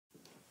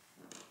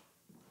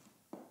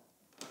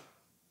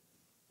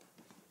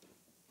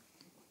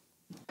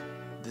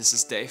this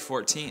is day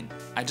 14.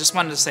 I just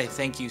wanted to say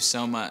thank you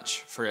so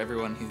much for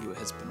everyone who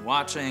has been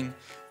watching,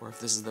 or if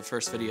this is the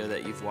first video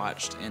that you've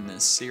watched in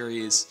this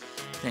series,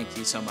 thank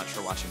you so much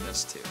for watching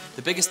this too.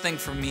 The biggest thing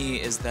for me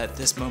is that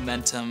this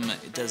momentum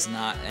does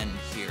not end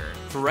here.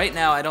 For right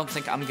now, I don't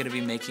think I'm gonna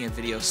be making a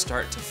video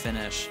start to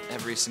finish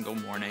every single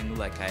morning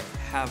like I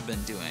have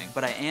been doing,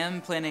 but I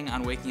am planning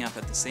on waking up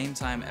at the same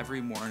time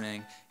every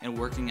morning and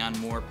working on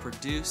more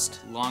produced,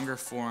 longer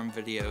form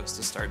videos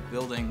to start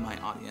building my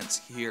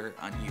audience here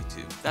on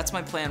YouTube. That's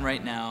my plan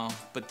right now,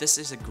 but this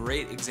is a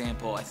great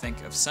example, I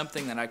think, of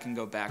something that I can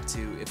go back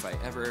to if I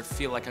ever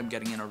feel like I'm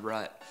getting in a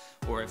rut,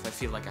 or if I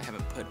feel like I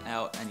haven't put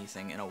out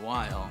anything in a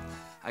while.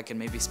 I can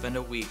maybe spend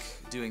a week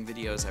doing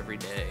videos every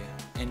day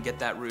and get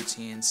that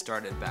routine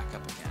started back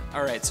up again.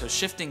 Alright, so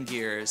shifting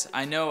gears,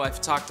 I know I've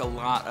talked a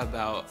lot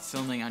about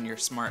filming on your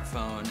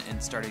smartphone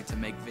and starting to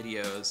make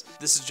videos.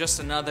 This is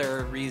just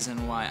another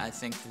reason why I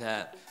think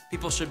that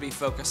people should be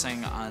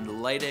focusing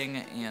on lighting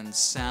and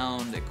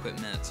sound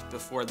equipment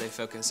before they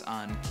focus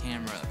on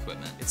camera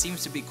equipment. It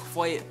seems to be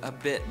quite a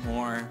bit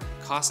more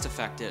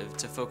cost-effective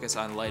to focus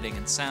on lighting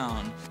and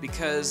sound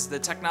because the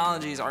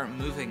technologies aren't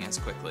moving as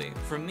quickly.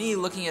 For me,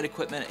 looking at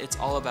equipment, it's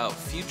all about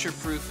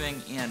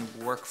future-proofing and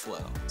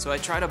workflow. So I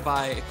try to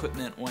buy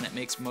equipment when it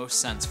makes most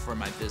sense for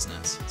my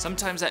business.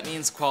 Sometimes that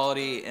means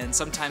quality, and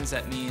sometimes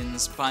that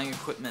means buying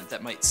equipment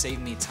that might save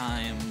me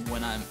time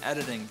when I'm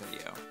editing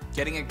video.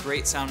 Getting a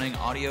great sounding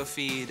audio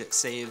feed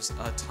saves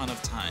a ton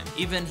of time.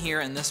 Even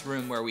here in this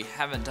room where we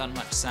haven't done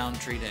much sound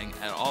treating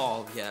at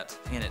all yet,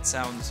 and it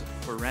sounds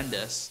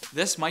horrendous,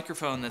 this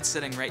microphone that's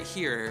sitting right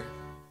here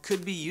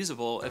could be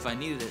usable if I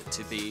needed it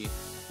to be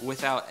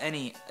without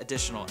any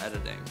additional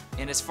editing.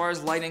 And as far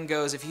as lighting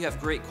goes, if you have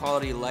great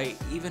quality light,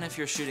 even if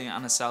you're shooting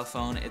on a cell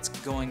phone, it's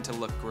going to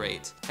look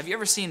great. Have you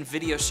ever seen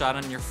video shot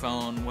on your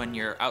phone when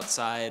you're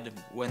outside,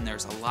 when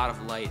there's a lot of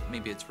light,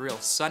 maybe it's real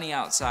sunny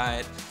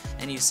outside,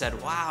 and you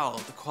said, wow,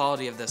 the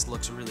quality of this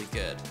looks really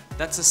good?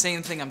 That's the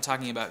same thing I'm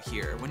talking about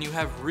here. When you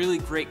have really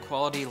great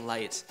quality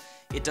light,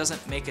 it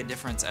doesn't make a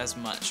difference as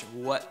much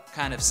what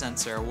kind of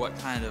sensor, what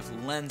kind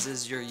of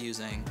lenses you're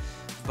using,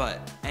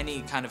 but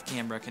any kind of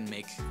camera can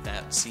make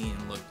that scene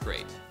look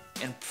great.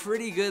 And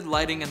pretty good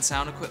lighting and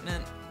sound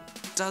equipment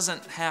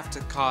doesn't have to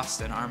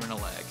cost an arm and a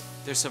leg.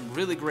 There's some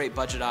really great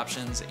budget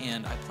options,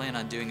 and I plan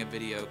on doing a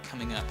video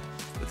coming up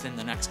within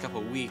the next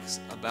couple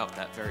weeks about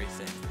that very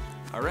thing.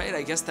 Alright,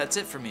 I guess that's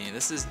it for me.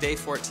 This is day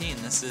 14.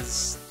 This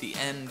is the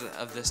end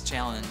of this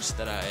challenge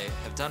that I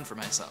have done for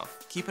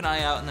myself. Keep an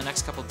eye out in the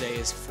next couple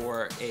days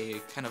for a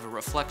kind of a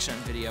reflection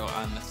video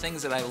on the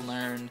things that I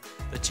learned,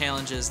 the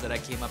challenges that I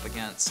came up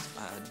against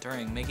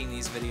during making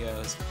these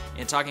videos,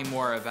 and talking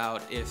more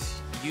about if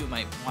you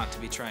might want to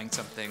be trying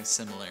something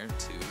similar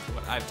to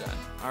what I've done.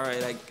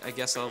 Alright, I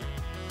guess I'll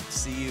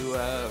see you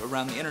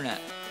around the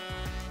internet.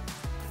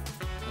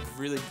 I've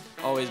really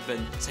always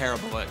been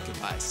terrible at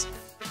goodbyes.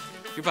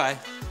 Goodbye.